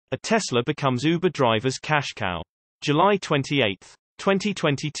A Tesla becomes Uber driver's cash cow. July 28,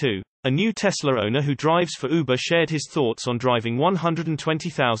 2022. A new Tesla owner who drives for Uber shared his thoughts on driving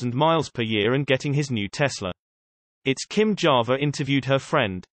 120,000 miles per year and getting his new Tesla. It's Kim Java interviewed her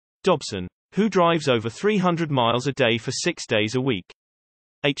friend, Dobson, who drives over 300 miles a day for 6 days a week.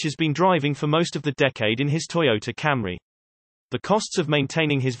 H has been driving for most of the decade in his Toyota Camry. The costs of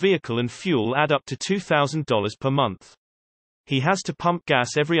maintaining his vehicle and fuel add up to $2,000 per month. He has to pump gas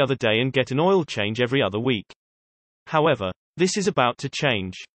every other day and get an oil change every other week. However, this is about to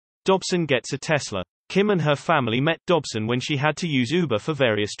change. Dobson gets a Tesla. Kim and her family met Dobson when she had to use Uber for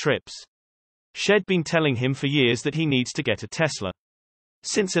various trips. She'd been telling him for years that he needs to get a Tesla,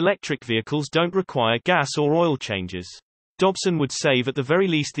 since electric vehicles don't require gas or oil changes. Dobson would save at the very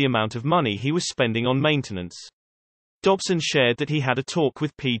least the amount of money he was spending on maintenance. Dobson shared that he had a talk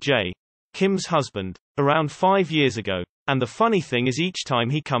with PJ, Kim's husband, around 5 years ago. And the funny thing is each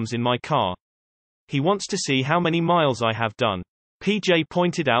time he comes in my car, he wants to see how many miles I have done. PJ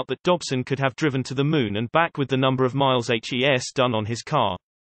pointed out that Dobson could have driven to the moon and back with the number of miles HES done on his car.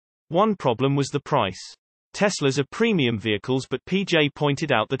 One problem was the price. Teslas are premium vehicles, but PJ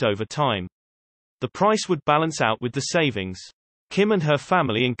pointed out that over time, the price would balance out with the savings. Kim and her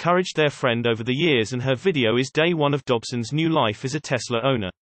family encouraged their friend over the years, and her video is day one of Dobson's new life as a Tesla owner.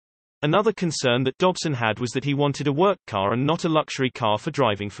 Another concern that Dobson had was that he wanted a work car and not a luxury car for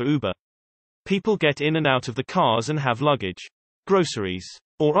driving for Uber. People get in and out of the cars and have luggage, groceries,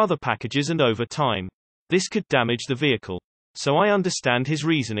 or other packages, and over time, this could damage the vehicle. So I understand his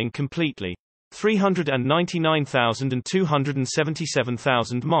reasoning completely. 399,000 and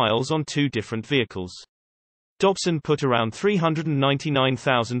 277,000 miles on two different vehicles. Dobson put around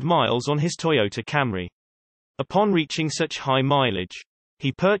 399,000 miles on his Toyota Camry. Upon reaching such high mileage,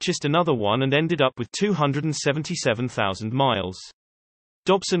 he purchased another one and ended up with 277,000 miles.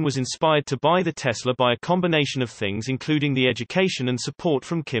 Dobson was inspired to buy the Tesla by a combination of things, including the education and support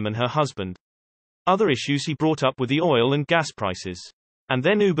from Kim and her husband. Other issues he brought up were the oil and gas prices. And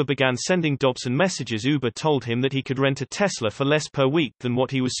then Uber began sending Dobson messages. Uber told him that he could rent a Tesla for less per week than what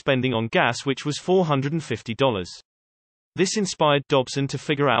he was spending on gas, which was $450. This inspired Dobson to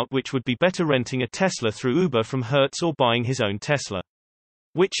figure out which would be better, renting a Tesla through Uber from Hertz or buying his own Tesla,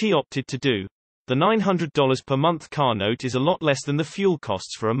 which he opted to do. The $900 per month car note is a lot less than the fuel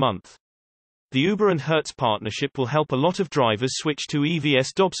costs for a month. The Uber and Hertz partnership will help a lot of drivers switch to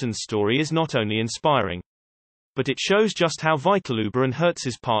EVs. Dobson's story is not only inspiring, but it shows just how vital Uber and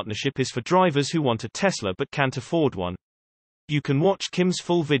Hertz's partnership is for drivers who want a Tesla but can't afford one. You can watch Kim's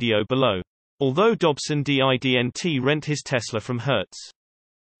full video below. Although Dobson didn't rent his Tesla from Hertz,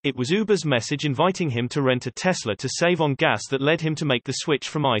 it was Uber's message inviting him to rent a Tesla to save on gas that led him to make the switch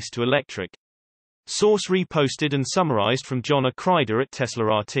from ICE to electric. Source reposted and summarized from Johnna Crider at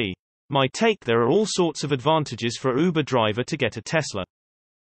teslarati. My take: there are all sorts of advantages for an Uber driver to get a Tesla.